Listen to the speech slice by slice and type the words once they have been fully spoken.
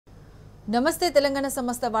నమస్తే తెలంగాణ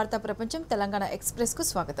సమస్త వార్తా ప్రపంచం తెలంగాణ ఎక్స్‌ప్రెస్ కు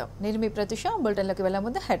స్వాగతం. నేను మీ ప్రతిష. బులెటిన్లోకి వెళ్ళే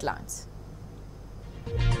ముందు హెడ్లైన్స్.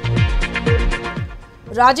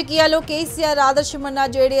 రాజకీయాల్లో కేసీఆర్ ఆదర్శమన్న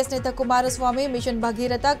జేడీఎస్ నేత కుమారస్వామి. మిషన్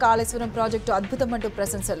భగీరథ కాళేశ్వరం ప్రాజెక్టు అద్భుతమంటూ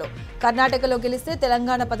ప్రశంసలు. కర్ణాటకలో గెలిస్తే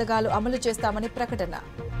తెలంగాణ పథకాలు అమలు చేస్తామని ప్రకటన.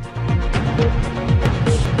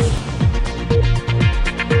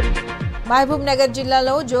 మహబూబ్ నగర్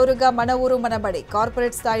జిల్లాలో జోరుగా మన ఊరు మన బడి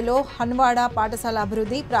కార్పొరేట్ స్థాయిలో హన్వాడ పాఠశాల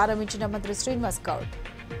అభివృద్ధి ప్రారంభించిన మంత్రి శ్రీనివాస్ గౌడ్.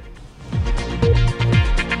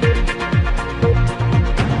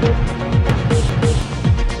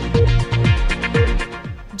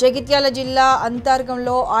 జగిత్యాల జిల్లా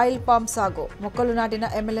అంతర్గంలో ఆయిల్ పామ్ సాగు మొక్కలు నాటిన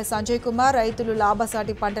ఎమ్మెల్యే సంజయ్ కుమార్. రైతులు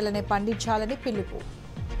లాభసాటి పంటలనే పండించాలని పిలుపు.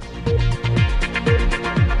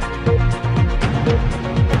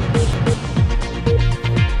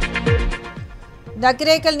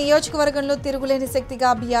 నకిరేకల్ నియోజకవర్గంలో తిరుగులేని శక్తిగా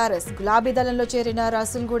బీఆర్ఎస్. గులాబీ దళంలో చేరిన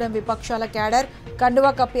రసూల్గూడెం విపక్షాల క్యాడర్.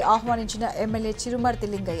 కండువా కప్పి ఆహ్వానించిన ఎమ్మెల్యే చిరుమర్తి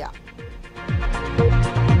లింగయ్య.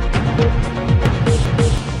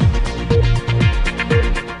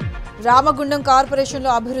 రామగుండం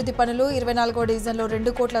కార్పొరేషన్లో అభివృద్ధి పనులు. 24వ డివిజన్లో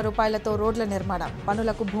 2 కోట్ల రూపాయలతో రోడ్ల నిర్మాణం.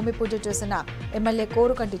 పనులకు భూమి పూజ చేసిన ఎమ్మెల్యే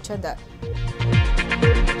కోరుకంటి చందర్.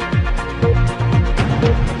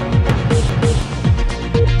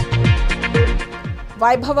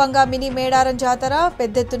 వైభవంగా మినీ మేడారం జాతర.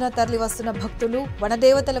 పెద్దెత్తున తరలి వస్తున్న భక్తులు.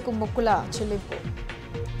 వనదేవతలకు మొక్కుల చెల్లింపు.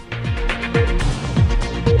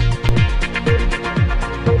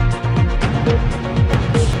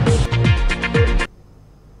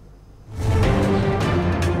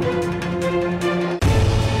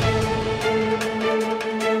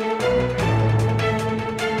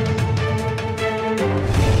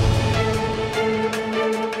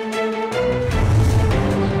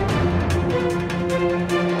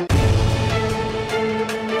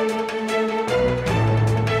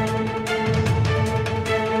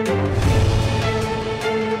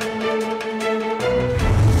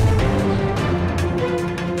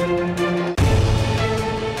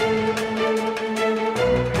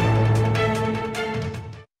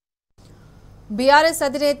 బీఆర్ఎస్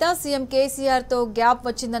అధినేత సీఎం కేసీఆర్ తో గ్యాప్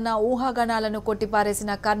వచ్చిందన్న ఊహాగానాలను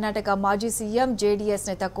కొట్టిపారేసిన కర్ణాటక మాజీ సీఎం జేడీఎస్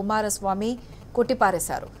నేత కుమారస్వామి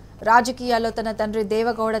కొట్టిపారేశారు. రాజకీయాల్లో తన తండ్రి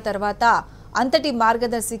దేవగౌడ తర్వాత అంతటి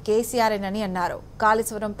మార్గదర్శి కేసీఆర్ఏనని అన్నారు.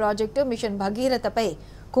 కాళేశ్వరం ప్రాజెక్టు మిషన్ భగీరథపై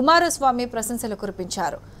కుమారస్వామి ప్రశంసలు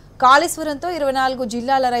కురిపించారు. కాళేశ్వరంతో 24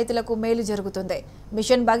 జిల్లాల రైతులకు మేలు జరుగుతుంది.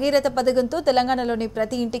 మిషన్ భగీరథ పథకంతో తెలంగాణలోని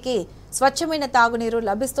ప్రతి ఇంటికి స్వచ్ఛమైన తాగునీరు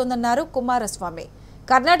లభిస్తోందన్నారు కుమారస్వామి.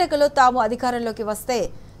 కర్ణాటకలో తాము అధికారంలోకి వస్తే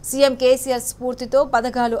సీఎం కేసీఆర్ స్ఫూర్తితో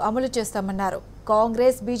పథకాలు అమలు చేస్తామన్నారు.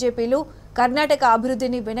 కాంగ్రెస్ బీజేపీలు కర్ణాటక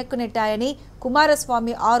అభివృద్ధిని వెనక్కు నెట్టాయని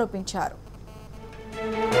కుమారస్వామి ఆరోపించారు.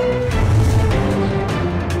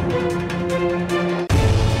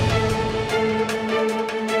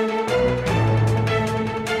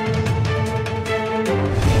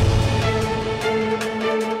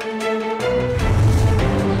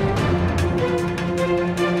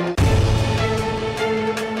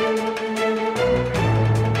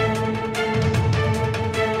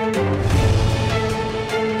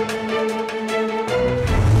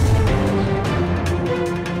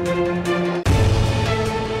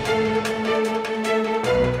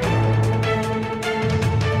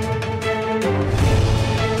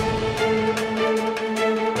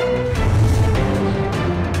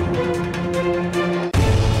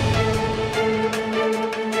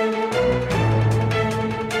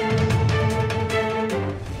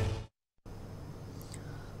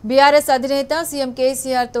 బీఆర్ఎస్ అధినేత సీఎం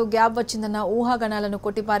కేసీఆర్ తో గ్యాప్ వచ్చిందన్న ఊహాగానాలను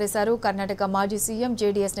కొట్టిపారేశారు కర్ణాటక మాజీ సీఎం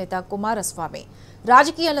జేడీఎస్ నేత కుమారస్వామి.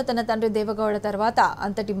 రాజకీయాల్లో తన తండ్రి దేవగౌడ తర్వాత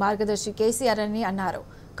అంతటి మార్గదర్శి కేసీఆర్ అని అన్నారు.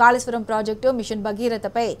 కాళేశ్వరం ప్రాజెక్టు మిషన్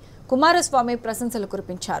భగీరథపై కుమారస్వామి ప్రశంసలు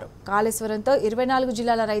కురిపించారు. కాళేశ్వరంతో 24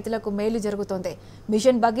 జిల్లాల రైతులకు మేలు జరుగుతోంది.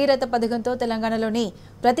 మిషన్ భగీరథ పథకంతో తెలంగాణలోని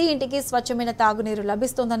ప్రతి ఇంటికి స్వచ్ఛమైన తాగునీరు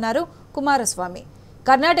లభిస్తోందన్నారు కుమారస్వామి.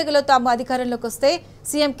 కర్ణాటకలో తాము అధికారంలోకి వస్తే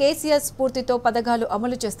సీఎం కేసీఆర్ స్ఫూర్తితో పథకాలు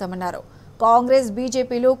అమలు చేస్తామన్నారు. కాంగ్రెస్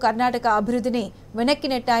బీజేపీలు కర్ణాటక అభివృద్ధిని వెనక్కి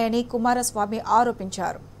నెట్టాయని కుమారస్వామి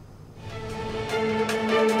ఆరోపించారు.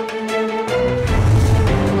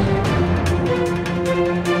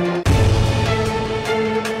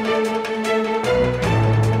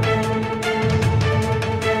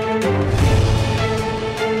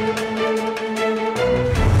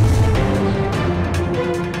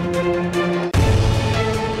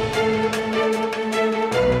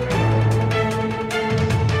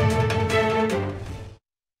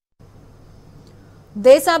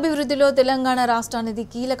 దేశాభివృద్ధిలో తెలంగాణ రాష్ట్రానికి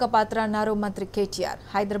కీలక పాత్ర అన్నారు మంత్రి KTR.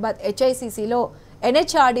 హైదరాబాద్ HICCలో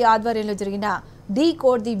NHRD ఆధ్వర్యంలో జరిగిన D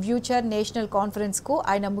code the future national conference కు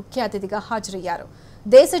ఆయన ముఖ్య అతిథిగా హాజరయ్యారు.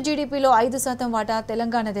 దేశ జీడీపీలో 5% వాటా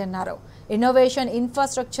తెలంగాణదే అన్నారు. ఇన్నోవేషన్,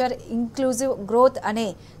 ఇన్ఫ్రాస్ట్రక్చర్, ఇంక్లూజివ్ గ్రోత్ అనే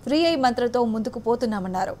 3I మంత్రంతో ముందుకు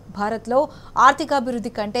పోతున్నామన్నారు. భారత్లో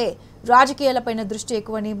ఆర్థికాభివృద్ధి కంటే రాజకీయాలపైన దృష్టి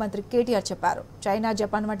ఎక్కువని మంత్రి KTR చెప్పారు. చైనా,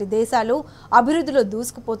 జపాన్ వంటి దేశాలు అభివృద్ధిలో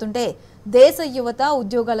దూసుకుపోతుంటే దేశ యువత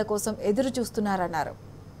ఉద్యోగాల కోసం ఎదురు చూస్తున్నారన్నారు.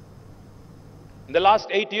 In the last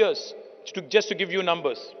 8 years, just to give you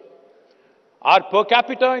numbers, our per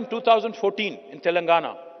capita in 2014 in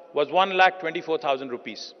Telangana was 1,24,000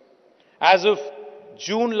 rupees. As of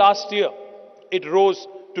June last year, it rose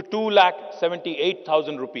to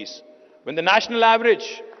 2,78,000 rupees. When the national average,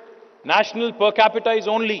 national per capita is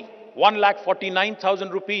only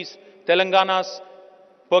 1,49,000 rupees, Telangana's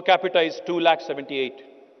per capita is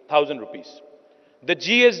 2,78,000 rupees. The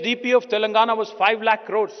GSDP of Telangana was 5 lakh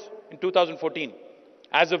crores in 2014.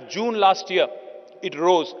 As of June last year, it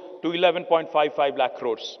rose to 11.55 lakh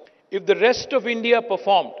crores. If the rest of India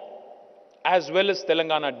performed as well as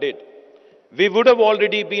Telangana did, we would have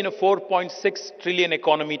already been a 4.6 trillion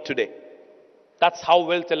economy today. That's how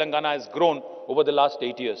well Telangana has grown over the last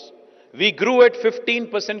 8 years. We grew at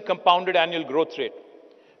 15% compounded annual growth rate.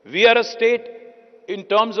 We are a state, in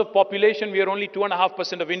terms of population, we are only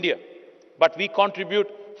 2.5% of India, but we contribute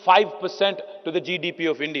 5% to the GDP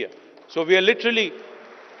of India. So we are literally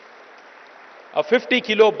a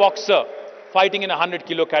 50-kilo boxer fighting in a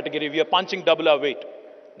 100-kilo category. We are punching double our weight.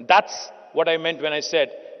 That's what I meant when I said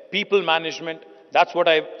people management. That's what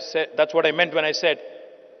I meant when I said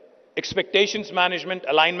expectations management,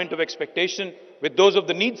 alignment of expectation with those of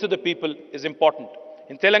the needs of the people is important.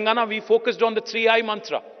 In Telangana, we focused on the 3I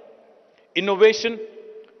mantra: innovation,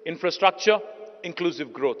 infrastructure, inclusive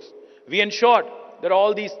growth. We ensured that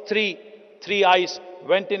all these three I's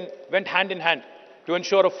went hand in hand to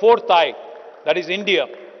ensure a fourth I, that is India,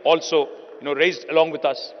 also raised along with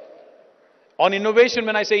us. On innovation,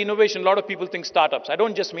 when I say innovation, a lot of people think startups. I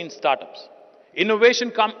don't just mean startups. Innovation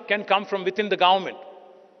can come from within the government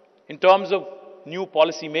in terms of new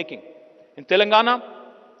policy making. In Telangana,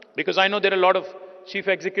 because I know there are a lot of chief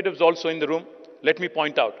executives also in the room, let me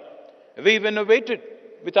point out, we've innovated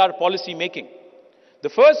with our policy making. The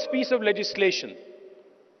first piece of legislation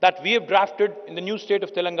that we have drafted in the new state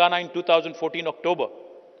of Telangana in 2014 October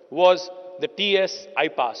was the TS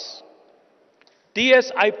iPass. TS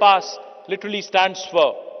iPass literally stands for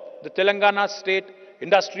the Telangana State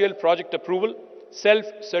Industrial Project Approval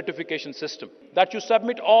Self-Certification System. That you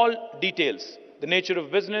submit all details, the nature of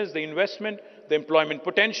business, the investment, the employment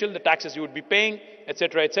potential, the taxes you would be paying,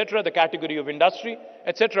 etc., the category of industry,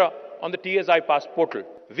 etc., on the TS iPass portal.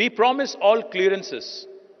 We promise all clearances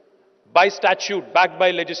by statute, backed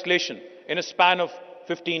by legislation, in a span of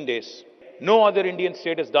 15 days. No other Indian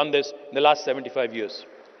state has done this in the last 75 years.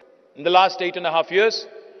 In the last 8.5 years,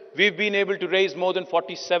 we've been able to raise more than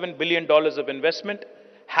 $47 billion of investment,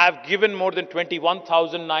 have given more than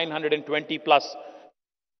 21,920 plus.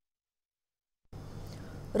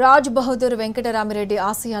 Raj Bahadur Venkatarami Reddy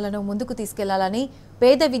ఆశయాలను ముందుకు తీసుకెళ్లాలని,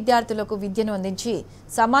 పేద విద్యార్థులకు విద్యను అందించి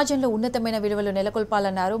సమాజంలో ఉన్నతమైన విలువలు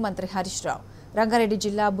నెలకొల్పాలన్నారు మంత్రి హరీష్ రావు. రంగారెడ్డి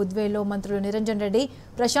జిల్లా బుద్వేల్లో మంత్రులు నిరంజన్ రెడ్డి,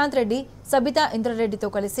 ప్రశాంత్ రెడ్డి, సబితా ఇంద్రారెడ్డితో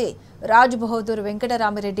కలిసి Raj Bahadur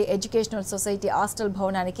Venkatarami Reddy educational society hostel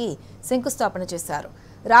భవనానికి శంకుస్థాపన చేశారు.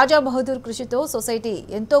 రాజా బహదూర్ కృషితో సొసైటీ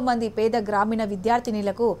ఎంతో మంది పేద గ్రామీణ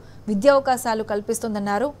విద్యార్థినులకు విద్యావకాశాలు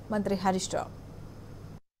కల్పిస్తోందన్నారు మంత్రి హరీష్ రావు.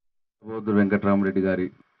 బహదూర్ వెంకటరామిరెడ్డి గారి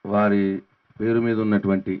వారి పేరు మీద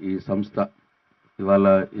ఉన్నటువంటి ఈ సంస్థ ఇవాళ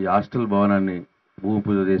ఈ హాస్టల్ భవనాన్ని భూమి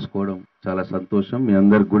పూజ చేసుకోవడం చాలా సంతోషం. మీ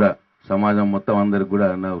అందరికి కూడా, సమాజం మొత్తం అందరికి కూడా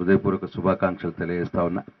నా హృదయపూర్వక శుభాకాంక్షలు తెలియజేస్తా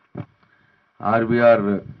ఉన్నా. ఆర్బీఆర్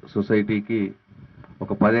సొసైటీకి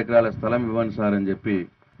ఒక 10 ఎకరాల స్థలం ఇవ్వండి సార్ అని చెప్పి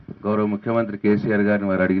గౌరవ ముఖ్యమంత్రి KCR గారిని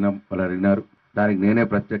వాళ్ళు అడిగినారు. దానికి నేనే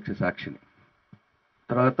ప్రత్యక్ష సాక్షిని.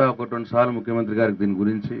 తర్వాత 1-2 సార్లు ముఖ్యమంత్రి గారికి దీని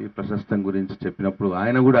గురించి, ప్రశస్తం గురించి చెప్పినప్పుడు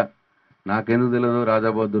ఆయన కూడా నాకెందుకు తెలియదు రాజా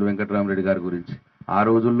బహదూర్ వెంకటరామిరెడ్డి గారి గురించి. ఆ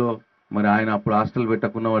రోజుల్లో మరి ఆయన అప్పుడు హాస్టల్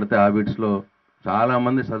పెట్టకుండా పడితే హ్యాబిట్స్లో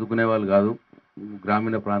చాలామంది చదువుకునే వాళ్ళు కాదు,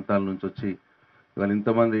 గ్రామీణ ప్రాంతాల నుంచి వచ్చి ఇవాళ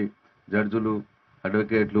ఇంతమంది జడ్జులు,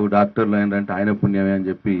 అడ్వకేట్లు, డాక్టర్లు అయినారంటే ఆయన పుణ్యమే అని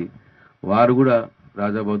చెప్పి వారు కూడా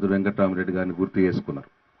రాజా బహదూర్ వెంకటరామిరెడ్డి గారిని గుర్తు చేసుకున్నారు.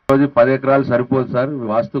 రోజు 10 ఎకరాలు సరిపోదు సార్,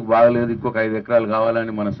 వాస్తుకు బాగలేదు, ఇంకొక 5 ఎకరాలు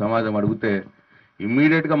కావాలని మన సమాజం అడిగితే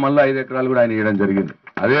ఇమ్మీడియట్గా మళ్ళీ 5 ఎకరాలు కూడా ఆయన ఇవ్వడం జరిగింది.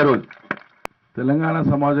 అదే రోజు తెలంగాణ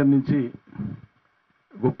సమాజం నుంచి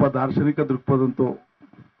గొప్ప దార్శనిక దృక్పథంతో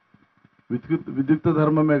విద్యుక్త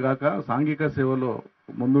ధర్మమే కాక సాంఘిక సేవలో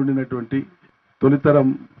ముందుండినటువంటి తొలితరం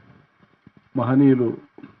మహనీయులు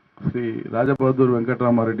శ్రీ రాజా బహదూర్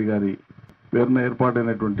వెంకటరామారెడ్డి గారి పేరున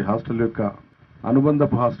ఏర్పాటైనటువంటి హాస్టల్ యొక్క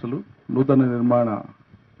అనుబంధపు హాస్టల్ నూతన నిర్మాణ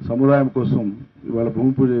సముదాయం కోసం ఇవాళ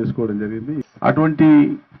భూమి పూజ చేసుకోవడం జరిగింది. అటువంటి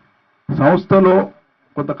సంస్థలో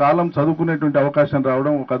కొంతకాలం చదువుకునేటువంటి అవకాశం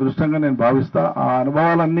రావడం ఒక అదృష్టంగా నేను భావిస్తా. ఆ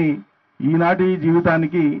అనుభవాలన్నీ ఈనాటి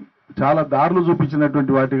జీవితానికి చాలా దారులు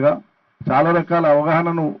చూపించినటువంటి వాటిగా, చాలా రకాల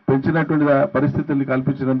అవగాహనను పెంచినటువంటి పరిస్థితుల్ని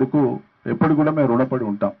కల్పించినందుకు ఎప్పుడు కూడా మేము రుణపడి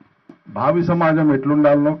ఉంటాం. భావి సమాజం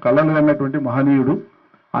ఎట్లుండాలనో కళలు అన్నటువంటి మహనీయుడు,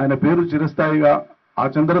 ఆయన పేరు చిరస్థాయిగా ఆ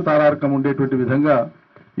చంద్ర తారార్కం ఉండేటువంటి విధంగా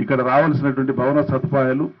ఇక్కడ రావాల్సినటువంటి భవన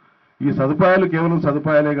సదుపాయాలు, ఈ సదుపాయాలు కేవలం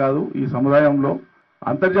సదుపాయాలే కాదు, ఈ సముదాయంలో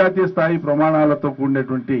అంతర్జాతీయ స్థాయి ప్రమాణాలతో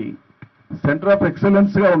కూడినటువంటి సెంటర్ ఆఫ్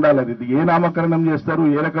ఎక్సలెన్స్ గా ఉండాలి. అది ఏ నామకరణం చేస్తారు,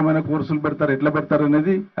 ఏ రకమైన కోర్సులు పెడతారు, ఎట్లా పెడతారు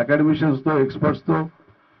అనేది అకాడమిషియన్స్ తో, ఎక్స్పర్ట్స్ తో,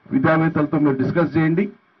 విద్యావేత్తలతో మీరు డిస్కస్ చేయండి.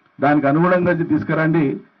 దానికి అనుగుణంగా తీసుకురండి.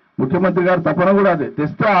 ముఖ్యమంత్రి గారు తపన కూడా అదే,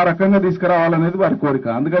 తెస్తే ఆ రకంగా తీసుకురావాలనేది వారి కోరిక.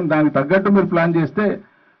 అందుకని దానికి తగ్గట్టు మీరు ప్లాన్ చేస్తే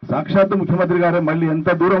సాక్షాత్తు ముఖ్యమంత్రి గారే మళ్ళీ ఎంత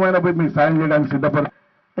దూరమైనా పోయి మీకు సాయం చేయడానికి సిద్ధపడ.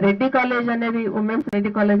 రెడ్డి కాలేజ్ అనేది, ఉమెన్స్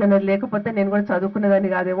రెడ్డి కాలేజ్ అనేది లేకపోతే నేను కూడా చదువుకునేదాన్ని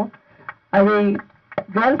కాదేమో. అది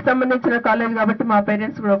గర్ల్స్ సంబంధించిన కాలేజ్ కాబట్టి మా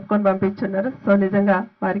పేరెంట్స్ కూడా ఒప్పుకొని పంపించున్నారు. సో నిజంగా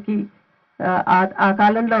వారికి ఆ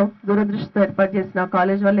కాలంలో దూరదృష్టితో ఏర్పాటు చేసిన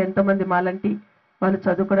కాలేజ్ వల్ల ఎంతో మంది మాలాంటి వాళ్ళు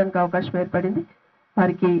చదువుకోవడానికి అవకాశం ఏర్పడింది.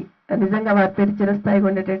 వారికి నిజంగా వారి పేరు చిరస్థాయిగా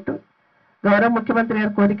ఉండేటట్టు, గౌరవ ముఖ్యమంత్రి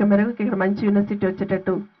గారి కోరిక మేరకు ఇక్కడ మంచి యూనివర్సిటీ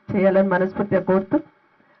వచ్చేటట్టు చేయాలని మనస్ఫూర్తిగా కోరుతూ,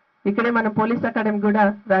 ఇక్కడే మన పోలీస్ అకాడమీ కూడా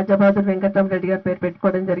రాజబహదూర్ వెంకటరామరెడ్డి గారి పేరు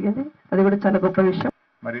పెట్టుకోవడం జరిగింది. అది కూడా చాలా గొప్ప విషయం.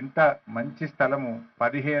 మరి ఇంత మంచి స్థలము,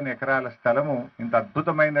 15 ఎకరాల స్థలము ఇంత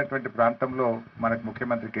అద్భుతమైనటువంటి ప్రాంతంలో మనకు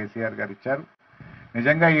ముఖ్యమంత్రి కేసీఆర్ గారు ఇచ్చారు.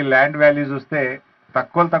 నిజంగా ఈ ల్యాండ్ వాల్యూ చూస్తే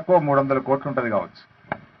తక్కువ 300 కోట్లు ఉంటుంది కావచ్చు.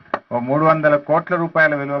 ఓ 300 కోట్ల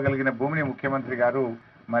రూపాయల విలువ కలిగిన భూమిని ముఖ్యమంత్రి గారు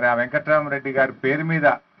మరి ఆ వెంకటరామరెడ్డి గారి పేరు మీద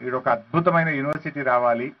ఇది ఒక అద్భుతమైన యూనివర్సిటీ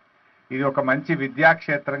రావాలి, ఇది ఒక మంచి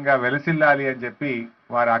విద్యాక్షేత్రంగా వెలసిల్లాలి అని చెప్పి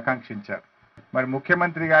వారు ఆకాంక్షించారు. మరి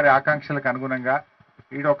ముఖ్యమంత్రి గారి ఆకాంక్షలకు అనుగుణంగా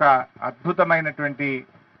ఒక అద్భుతమైనటువంటి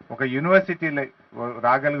ఒక యూనివర్సిటీ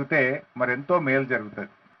రాగలిగితే మరి ఎంతో మేలు జరుగుతుంది.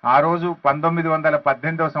 ఆ రోజు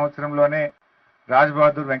 1918వ సంవత్సరంలోనే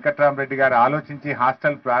రాజబహదూర్ వెంకటరామరెడ్డి గారు ఆలోచించి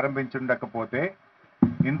హాస్టల్ ప్రారంభించుండకపోతే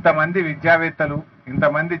ఇంతమంది విద్యావేత్తలు,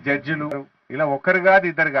 ఇంతమంది జడ్జిలు, ఇలా ఒకరు కాదు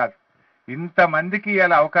ఇద్దరు కాదు, ఇంతమందికి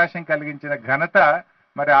ఇలా అవకాశం కలిగించిన ఘనత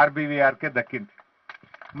మరి ఆర్బీవీఆర్కే దక్కింది.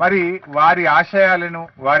 మరి వారి ఆశయాలను,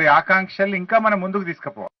 వారి ఆకాంక్షల్ని ఇంకా మనం ముందుకు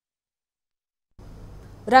తీసుకుపోవాలి.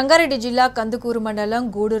 రంగారెడ్డి జిల్లా కందుకూరు మండలం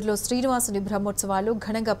గూడూరులో శ్రీనివాసుని బ్రహ్మోత్సవాలు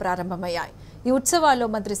ఘనంగా ప్రారంభమయ్యాయి. ఈ ఉత్సవాల్లో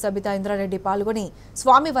మంత్రి సబితా ఇంద్రారెడ్డి పాల్గొని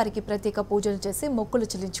స్వామివారికి ప్రత్యేక పూజలు చేసి మొక్కులు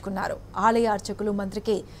చెల్లించుకున్నారు. ఆలయ అర్చకులు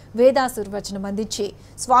మంత్రికి వేదాశీర్వచనం అందించి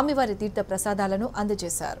స్వామివారి తీర్థ ప్రసాదాలను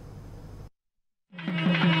అందజేశారు.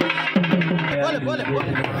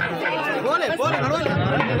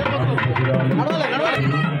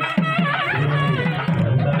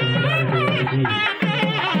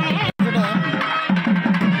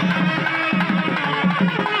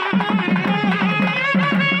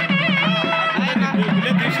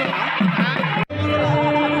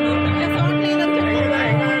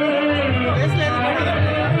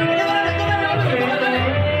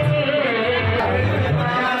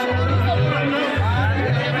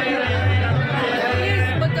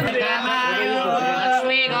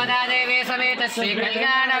 श्री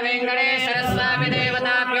कल्याण वेंकटेश्वर स्वामी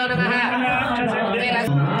देवताभ्यो नमः।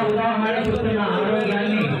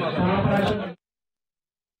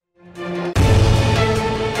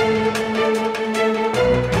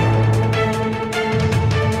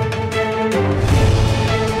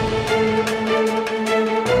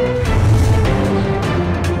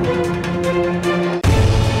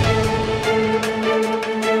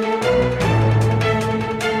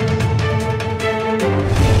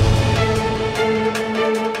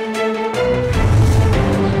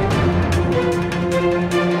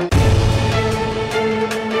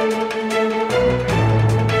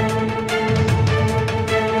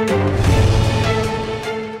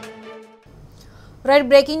 రైట్,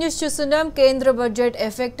 బ్రేకింగ్ న్యూస్ చూస్తున్నాం. కేంద్ర బడ్జెట్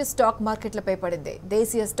ఎఫెక్ట్ స్టాక్ మార్కెట్లపై పడింది.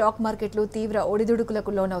 దేశీయ స్టాక్ మార్కెట్లు తీవ్ర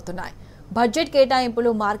ఒడిదుడుకులకు లోనవుతున్నాయి. బడ్జెట్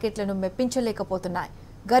కేటాయింపులు మార్కెట్లను మెప్పించలేకపోతున్నాయి.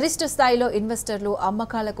 గరిష్ట స్థాయిలో ఇన్వెస్టర్లు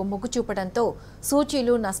అమ్మకాలకు మొగ్గు చూపడంతో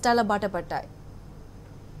సూచీలు నష్టాల బాట పట్టాయి.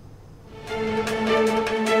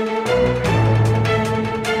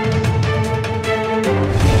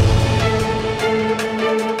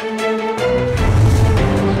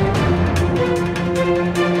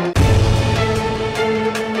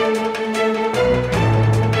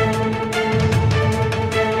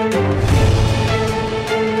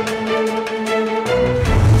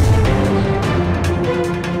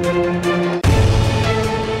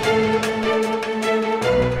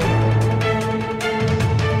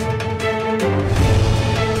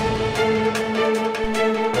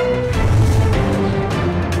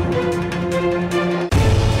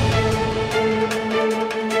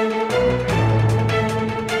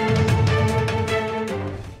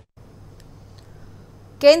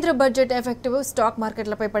 కేంద్ర బడ్జెట్ ఎఫెక్టివ్ స్టాక్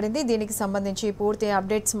మార్కెట్లపై పడింది. దీనికి సంబంధించి పూర్తి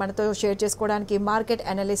అప్డేట్స్ మనతో షేర్ చేసుకోవడానికి మార్కెట్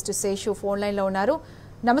అనలిస్ట్ శేషు ఫోన్ లైన్లో ఉన్నారు.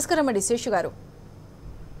 నమస్కారం అండి శేషు గారు.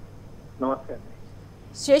 నమస్తే.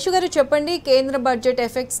 శేషు గారు చెప్పండి, కేంద్ర బడ్జెట్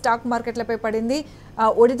ఎఫెక్ట్ స్టాక్ మార్కెట్లపై పడింది,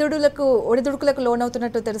 ఒడిదుడుకులకు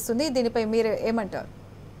లోనవుతున్నట్టు తెలుస్తుంది. దీనిపై మీరు ఏమంటారు?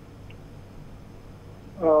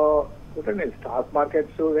 చూడండి, స్టాక్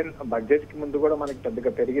మార్కెట్స్ బడ్జెట్ కి ముందు కూడా మనకి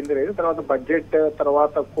పెద్దగా పెరిగింది లేదు. తర్వాత బడ్జెట్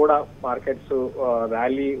తర్వాత కూడా మార్కెట్స్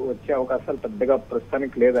ర్యాలీ వచ్చే అవకాశాలు పెద్దగా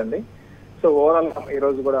ప్రస్తుతానికి లేదండి. సో ఓవరాల్ ఈ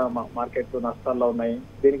రోజు కూడా మార్కెట్ నష్టాల్లో ఉన్నాయి.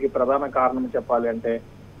 దీనికి ప్రధాన కారణం చెప్పాలి అంటే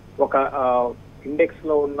ఒక ఇండెక్స్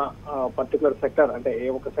లో ఉన్న పర్టికులర్ సెక్టర్, అంటే ఏ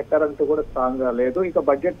ఒక సెక్టర్ అంటూ కూడా స్ట్రాంగ్ గా లేదు. ఇక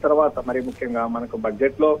బడ్జెట్ తర్వాత మరి ముఖ్యంగా మనకు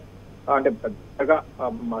బడ్జెట్ లో అంటే పెద్దగా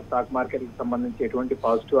స్టాక్ మార్కెట్ కి సంబంధించి ఎటువంటి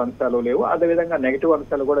పాజిటివ్ అంశాలు లేవు, అదేవిధంగా నెగిటివ్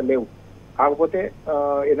అంశాలు కూడా లేవు. కాకపోతే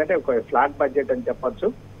ఏంటంటే ఒక ఫ్లాట్ బడ్జెట్ అని చెప్పొచ్చు.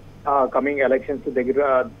 కమింగ్ ఎలక్షన్స్ దగ్గర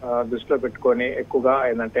దృష్టిలో పెట్టుకొని ఎక్కువగా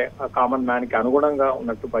ఏంటంటే కామన్ మ్యాన్ కి అనుగుణంగా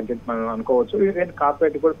ఉన్నట్టు బడ్జెట్ మనం అనుకోవచ్చు. ఈవెన్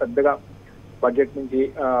కార్పొరేట్ కూడా పెద్దగా బడ్జెట్ నుంచి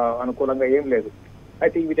అనుకూలంగా ఏం లేదు.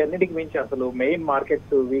 అయితే వీటన్నిటికి మించి అసలు మెయిన్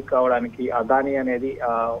మార్కెట్స్ వీక్ అవడానికి అదానీ అనేది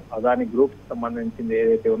అదానీ గ్రూప్ సంబంధించింది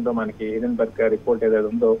ఏదైతే ఉందో, మనకి ఎడిన్బర్గ్ రిపోర్ట్ ఏదైతే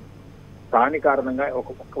ఉందో దాని కారణంగా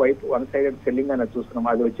ఒక వైపు వన్ సైడెడ్ సెల్లింగ్ అనేది చూస్తున్నాం.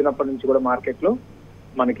 అది వచ్చినప్పటి నుంచి కూడా మార్కెట్ లో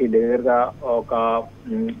మనకి దగ్గరగా ఒక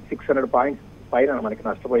 600 పాయింట్స్ పైన మనకి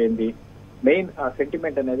నష్టపోయింది. మెయిన్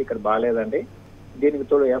సెంటిమెంట్ అనేది ఇక్కడ బాగాలేదండి. దీనికి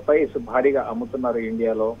తోడు ఎఫ్ఐస్ భారీగా అమ్ముతున్నారు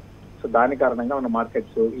ఇండియాలో. సో దాని కారణంగా మన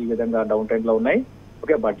మార్కెట్స్ ఈ విధంగా డౌన్ ట్రెండ్ లో ఉన్నాయి.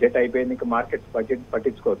 ఓకే, బడ్జెట్ అయిపోయింది, ఇంకా మార్కెట్స్ బడ్జెట్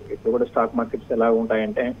పట్టించుకోదు. ఇప్పుడు కూడా స్టాక్ మార్కెట్స్ ఎలా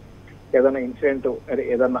ఉంటాయంటే ఏదైనా ఇన్సిడెంట్,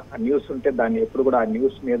 ఏదైనా న్యూస్ ఉంటే దాన్ని ఎప్పుడు కూడా ఆ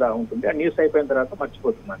న్యూస్ మీద ఉంటుంది. ఆ న్యూస్ అయిపోయిన తర్వాత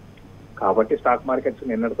మర్చిపోతున్నాను. కాబట్టి స్టాక్ మార్కెట్స్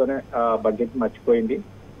నిన్నటితోనే బడ్జెట్ మర్చిపోయింది.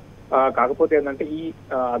 కాకపోతే ఏంటంటే ఈ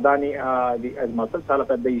అదాని అది మొత్తం చాలా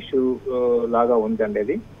పెద్ద ఇష్యూ లాగా ఉందండి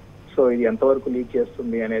అది. సో ఇది ఎంతవరకు లీడ్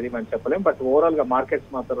చేస్తుంది అనేది మనం చెప్పలేం. బట్ ఓవరాల్ గా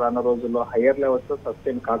మార్కెట్స్ మాత్రం రానున్న రోజుల్లో హయ్యర్ లెవెల్స్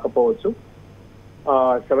సస్టైన్ కాకపోవచ్చు.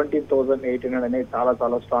 17,800 అనేది చాలా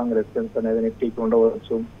చాలా స్ట్రాంగ్ రెసిస్టెన్స్ అనేది నిఫ్టీకి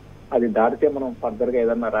ఉండవచ్చు. అది దాటితే మనం ఫర్దర్ గా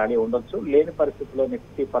ఏదన్నా ర్యాలీ ఉండొచ్చు. లేని పరిస్థితుల్లో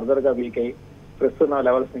నిఫ్టీ ఫర్దర్ గా వీక్ అయ్యి ప్రస్తుత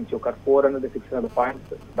లెవెల్స్ నుంచి ఒక 400-600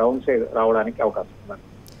 పాయింట్స్ డౌన్ సైడ్ రావడానికి అవకాశం ఉంది.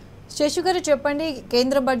 శేషు గారు చెప్పండి,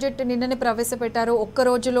 కేంద్ర బడ్జెట్ నిన్ననే ప్రవేశపెట్టారు, ఒక్క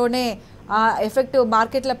రోజులోనే ఆ ఎఫెక్ట్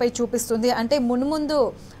మార్కెట్లపై చూపిస్తుంది అంటే మున్ముందు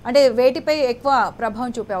అంటే వేటిపై ఎక్కువ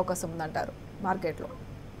ప్రభావం చూపే అవకాశం ఉందంటారు మార్కెట్లో?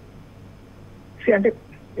 అంటే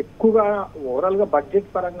ఎక్కువగా ఓవరాల్ గా బడ్జెట్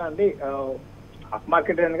పరంగా అండి స్టాక్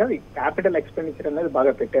మార్కెట్ అనేది కాదు, క్యాపిటల్ ఎక్స్పెండిచర్ అనేది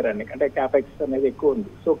బాగా పెట్టారండి. అంటే క్యాపెక్స్ అనేది ఎక్కువ ఉంది.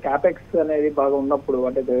 సో క్యాపెక్స్ అనేది బాగా ఉన్నప్పుడు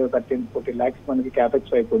అంటే 13-14 lakhs మనకి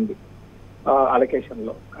క్యాపెక్స్ వైపు ఉంది అలొకేషన్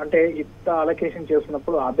లో. అంటే ఇంత అలొకేషన్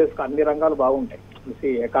చేస్తున్నప్పుడు ఆబ్వియస్ గా అన్ని రంగాలు బాగుంటాయి.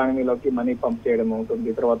 ఎకానమీలోకి మనీ పంప్ చేయడం ఉంటుంది,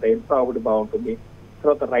 తర్వాత ఇన్ఫ్రా ఒకటి బాగుంటుంది,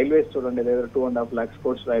 తర్వాత రైల్వేస్ చూడండి 2.5 lakhs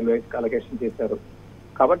crores రైల్వేస్ అలొకేషన్ చేశారు.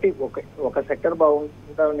 కాబట్టి ఒక సెక్టర్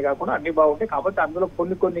బాగుంటుంది కాకుండా అన్ని బాగుంటాయి. కాబట్టి అందులో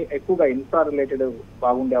కొన్ని ఎక్కువగా ఇన్ఫ్రా రిలేటెడ్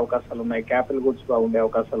బాగుండే అవకాశాలు ఉన్నాయి, క్యాపిటల్ గుడ్స్ బాగుండే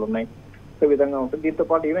అవకాశాలు ఉన్నాయి. సో విధంగా ఉంటుంది. దీంతో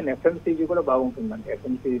పాటు ఈవెన్ ఎఫ్ఎంసీజీ కూడా బాగుంటుందండి.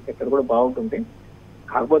 ఎఫ్ఎంసీజీ సెక్టర్ కూడా బాగుంటుంది.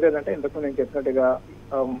 కాకపోతే ఏంటంటే ఇంతకు నేను చెప్పినట్టుగా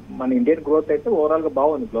మన ఇండియన్ గ్రోత్ అయితే ఓవరాల్ గా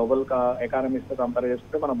బాగుంది. గ్లోబల్ ఎకానమీస్ తో కంపేర్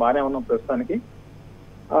చేసుకుంటే మనం బాగానే ఉన్నాం ప్రస్తుతానికి.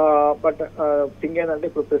 బట్ థింగ్ ఏంటంటే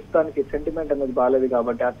ఇప్పుడు ప్రస్తుతానికి సెంటిమెంట్ అనేది బాగాలేదు.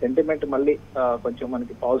 కాబట్టి ఆ సెంటిమెంట్ మళ్ళీ కొంచెం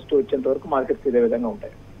మనకి పాజిటివ్ వచ్చేంత వరకు మార్కెట్స్ ఇదే విధంగా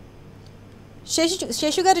ఉంటాయి.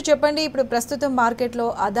 శేషు గారు చెప్పండి, ఇప్పుడు ప్రస్తుతం మార్కెట్లో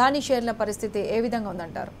అదానీ షేర్ల పరిస్థితి ఏ విధంగా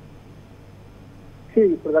ఉందంటారు?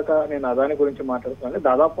 ఇప్పుడు దాకా నేను అదానీ గురించి మాట్లాడుతున్నాను.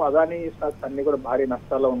 దాదాపు అదానీ స్టాక్స్ అన్ని కూడా భారీ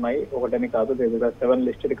నష్టాల్లో ఉన్నాయి. ఒకటని కాదు, 7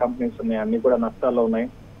 లిస్టెడ్ కంపెనీస్ ఉన్నాయి, అన్ని కూడా నష్టాల్లో ఉన్నాయి.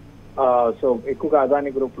 సో ఎక్కువగా అదానీ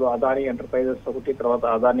గ్రూప్ లో అదానీ ఎంటర్ప్రైజెస్ ఒకటి, తర్వాత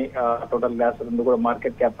అదానీ టోటల్ గ్యాస్ రెండు కూడా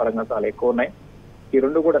మార్కెట్ క్యాప్ పరంగా చాలా ఎక్కువ ఉన్నాయి. ఈ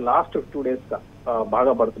రెండు కూడా లాస్ట్ 2 days గా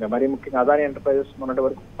బాగా పడుతున్నాయి. మరి ముఖ్యంగా అదానీ ఎంటర్ప్రైజెస్ మొన్నటి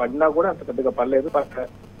వరకు పడినా కూడా అంత పెద్దగా పడలేదు. బట్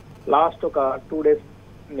లాస్ట్ ఒక 2 days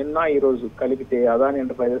నిన్న ఈ రోజు కలిపితే అదానీ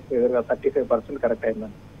ఎంటర్ప్రైజెస్ ఎదురుగా 35% కరెక్ట్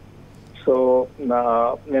అయిందండి. సో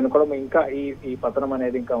నేను కూడా ఇంకా ఈ పతనం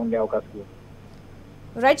అనేది ఇంకా ఉండే అవకాశం లేదు.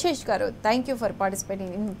 రైట్ శేష్ గారు, thank you for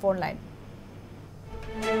participating in phone line.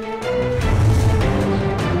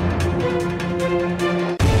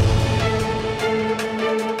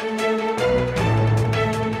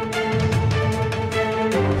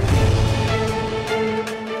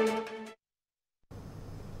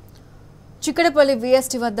 Chikkadpally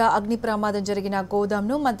VST వద్ద అగ్ని ప్రమాదం జరిగిన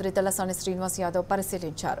గోదాంను మంత్రి తలసాని శ్రీనివాస్ యాదవ్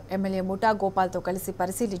పరిశీలించారు. ఎమ్మెల్యే ముఠా గోపాల్తో కలిసి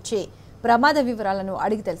పరిశీలించి ప్రమాద వివరాలను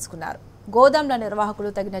అడిగి తెలుసుకున్నారు. గోదాంల నిర్వాహకులు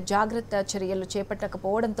తగిన జాగ్రత్త చర్యలు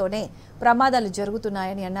చేపట్టకపోవడంతోనే ప్రమాదాలు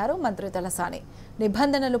జరుగుతున్నాయని అన్నారు మంత్రి తలసాని.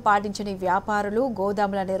 నిబంధనలు పాటించని వ్యాపారులు,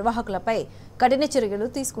 గోదాంల నిర్వాహకులపై కఠిన చర్యలు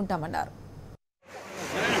తీసుకుంటామన్నారు.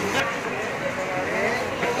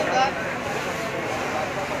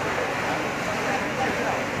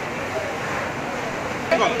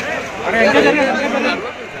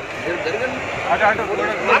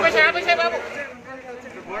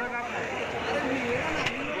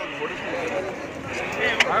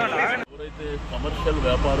 ఎవరైతే కమర్షియల్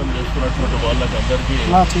వ్యాపారం చేస్తున్నటువంటి వాళ్ళకి అందరికీ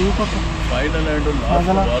ఫైనల్ అండ్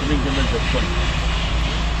లాస్ట్ వార్నింగ్ కింద చెప్తాను.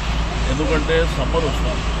 ఎందుకంటే సమ్మర్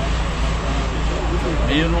వస్తుంది,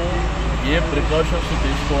 మీరు ఏ ప్రికాషన్స్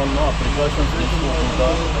తీసుకోవాలో ఆ ప్రికాషన్స్ తీసుకోకుండా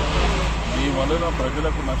మీ వలన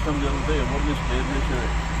ప్రజలకు నష్టం జరిగితే ఎవరిని స్పేర్ చేసే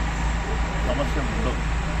సమస్య ఉండదు.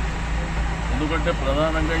 ఎందుకంటే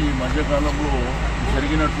ప్రధానంగా ఈ మధ్యకాలంలో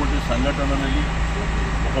జరిగినటువంటి సంఘటనలని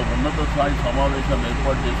ఒక ఉన్నత స్థాయి సమావేశం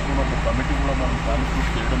ఏర్పాటు చేసుకుని ఒక కమిటీ కూడా మనం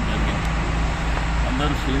కాన్స్టిట్యూట్ చేయడం జరిగింది.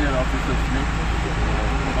 అందరూ సీనియర్ ఆఫీసర్స్ని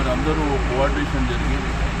మరి అందరూ కోఆర్డినేషన్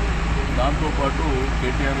జరిగింది. దాంతోపాటు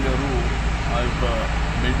కేటీఆర్ గారు ఆ యొక్క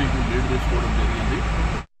మీటింగ్ లీడ్ చేసుకోవడం జరిగింది.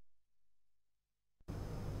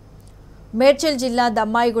 మేడ్చల్ జిల్లా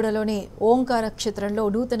దమ్మాయిగూడలోని ఓంకార క్షేత్రంలో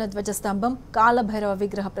నూతన ధ్వజస్తంభం కాలభైరవ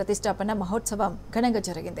విగ్రహ ప్రతిష్టాపన మహోత్సవం ఘనంగా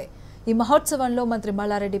జరిగింది. ఈ మహోత్సవంలో మంత్రి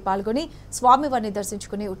మల్లారెడ్డి పాల్గొని స్వామివారిని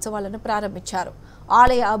దర్శించుకుని ఉత్సవాలను ప్రారంభించారు.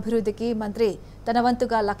 ఆలయ అభివృద్ధికి మంత్రి తన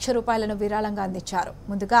వంతుగా ₹1,00,000 విరాళంగా అందించారు.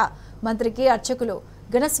 ముందుగా మంత్రికి అర్చకులు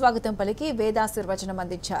ఘన స్వాగతం పలికి వేదాశీర్వచనం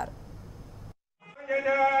అందించారు.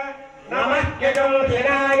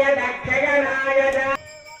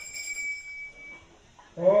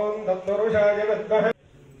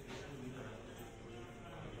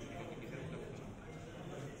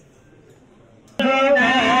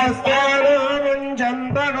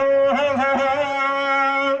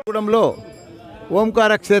 గూడెంలో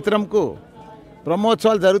ఓంకార క్షేత్రంకు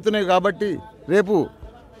బ్రహ్మోత్సవాలు జరుగుతున్నాయి కాబట్టి రేపు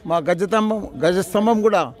మా గజస్తంభం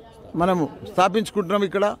కూడా మనము స్థాపించుకుంటున్నాం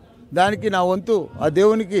ఇక్కడ. దానికి నా వంతు ఆ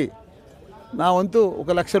దేవునికి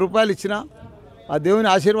ఒక ₹1,00,000 ఇచ్చిన ఆ దేవుని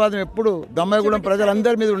ఆశీర్వాదం ఎప్పుడు దమ్మాయిగూడెం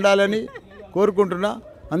ప్రజలందరి మీద ఉండాలని కోరుకుంటున్నా.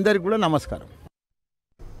 అందరికీ కూడా నమస్కారం.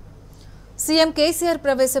 సీఎం కేసీఆర్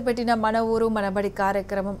ప్రవేశపెట్టిన మన ఊరు మనబడి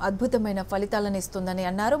కార్యక్రమం అద్భుతమైన ఫలితాలను ఇస్తుందని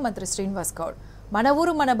అన్నారు మంత్రి శ్రీనివాస్ గౌడ్. మన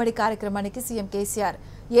ఊరు మనబడి కార్యక్రమానికి సీఎం కేసీఆర్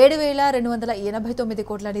 7,289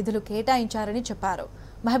 కోట్ల నిధులు కేటాయించారని చెప్పారు.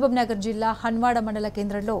 మహబూబ్నగర్ జిల్లా హన్వాడ మండల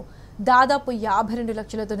కేంద్రంలో దాదాపు 52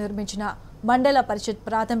 లక్షలతో నిర్మించిన మండల పరిషత్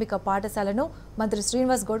ప్రాథమిక పాఠశాలను మంత్రి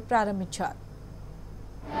శ్రీనివాస్ గౌడ్ ప్రారంభించారు.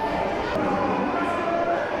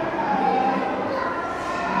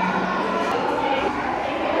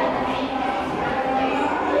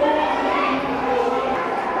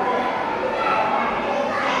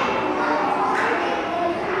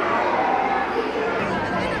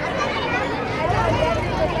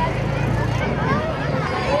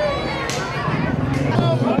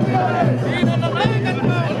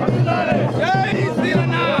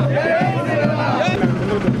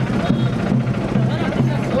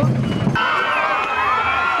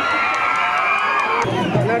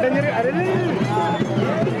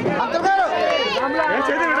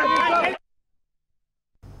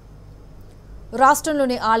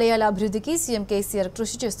 రాష్ట్రంలోని ఆలయాల అభివృద్ధికి సీఎం కేసీఆర్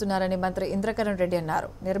కృషి చేస్తున్నారని మంత్రి ఇంద్రకరణ్ రెడ్డి అన్నారు.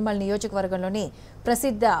 నిర్మల్ నియోజకవర్గంలోని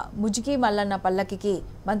ప్రసిద్ధ ముజిగి మల్లన్న పల్లకికి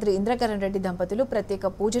మంత్రి ఇంద్రకరణ్ రెడ్డి దంపతులు ప్రత్యేక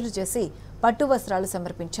పూజలు చేసి పట్టు వస్త్రాలు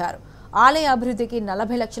సమర్పించారు. ఆలయ అభివృద్ధికి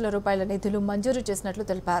 ₹40 లక్షల నిధులు మంజూరు చేసినట్లు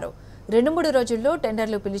తెలిపారు. 2-3 రోజుల్లో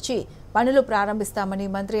టెండర్లు పిలిచి పనులు ప్రారంభిస్తామని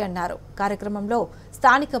మంత్రి అన్నారు. కార్యక్రమంలో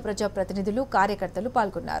స్థానిక ప్రజాప్రతినిధులు, కార్యకర్తలు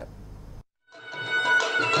పాల్గొన్నారు.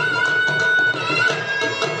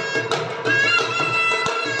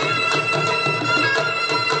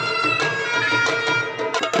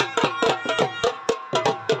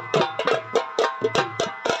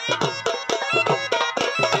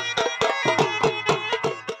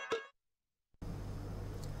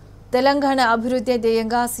 తెలంగాణ అభివృద్ధి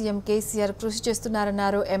ధ్యేయంగా సీఎం కేసీఆర్ కృషి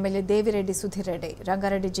చేస్తున్నారన్నారు ఎమ్మెల్యే దేవిరెడ్డి సుధీర్ రెడ్డి.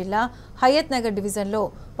 రంగారెడ్డి జిల్లా హయత్ నగర్ డివిజన్లో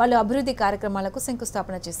పలు అభివృద్ధి కార్యక్రమాలకు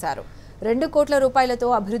శంకుస్థాపన చేశారు. ₹2 కోట్లతో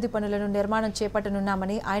అభివృద్ధి పనులను నిర్మాణం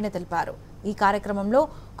చేపట్టనున్నామని ఆయన తెలిపారు. ఈ కార్యక్రమంలో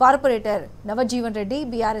corporator Navjivan Reddy,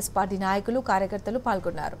 BRS party నాయకులు, కార్యకర్తలు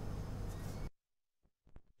పాల్గొన్నారు.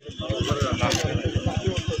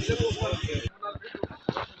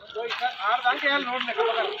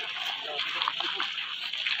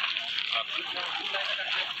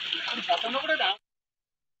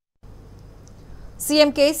 సీఎం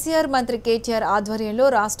కేసీఆర్, మంత్రి కేటీఆర్ ఆధ్వర్యంలో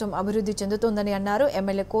రాష్ట్రం అభివృద్ధి చెందుతోందని అన్నారు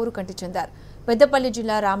ఎమ్మెల్యే కోరుకంటి చందర్. పెద్దపల్లి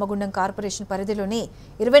జిల్లా రామగుండం కార్పొరేషన్ పరిధిలోని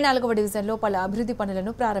 24వ డివిజన్లో పలు అభివృద్ధి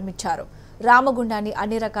పనులను ప్రారంభించారు. రామగుండాన్ని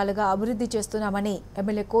అన్ని రకాలుగా అభివృద్ధి చేస్తున్నామని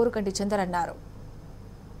ఎమ్మెల్యే కోరుకంటి చందర్ అన్నారు.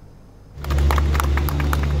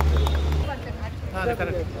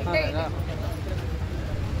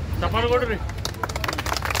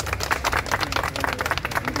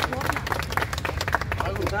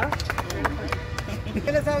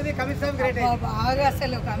 బాగా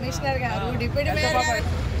అసలు కమిషనర్ గారు డిప్యూటీ మేయర్ గారు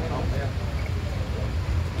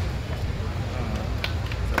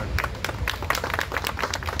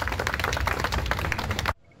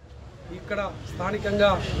ఇక్కడ స్థానికంగా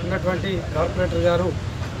ఉన్నటువంటి కార్పొరేటర్ గారు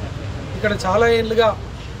ఇక్కడ చాలా ఏళ్ళుగా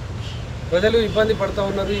ప్రజలు ఇబ్బంది పడుతూ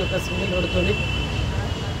ఉన్నారు. ఈ యొక్క సింగిల్ రోడ్డుతోని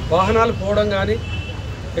వాహనాలు పోవడం కానీ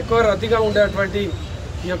ఎక్కువ రద్దీగా ఉండేటువంటి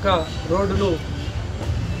ఈ యొక్క రోడ్డును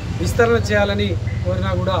విస్తరణ చేయాలని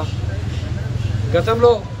కోరినా కూడా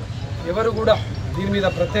గతంలో ఎవరు కూడా దీని మీద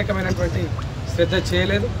ప్రత్యేకమైనటువంటి శ్రద్ధ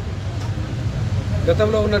చేయలేదు.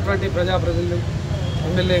 గతంలో ఉన్నటువంటి ప్రజాప్రతినిధులు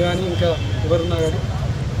ఎమ్మెల్యే కానీ ఇంకా ఎవరున్నా కానీ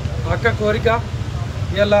అక్క కోరిక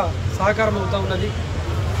ఇలా సాకారం అవుతూ ఉన్నది.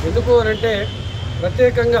 ఎందుకు అనంటే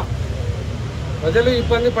ప్రత్యేకంగా ప్రజలు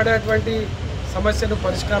ఇబ్బంది పడేటువంటి సమస్యను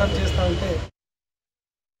పరిష్కారం చేస్తూ ఉంటే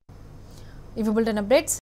ఇవి బులెటిన్ అప్డేట్స్.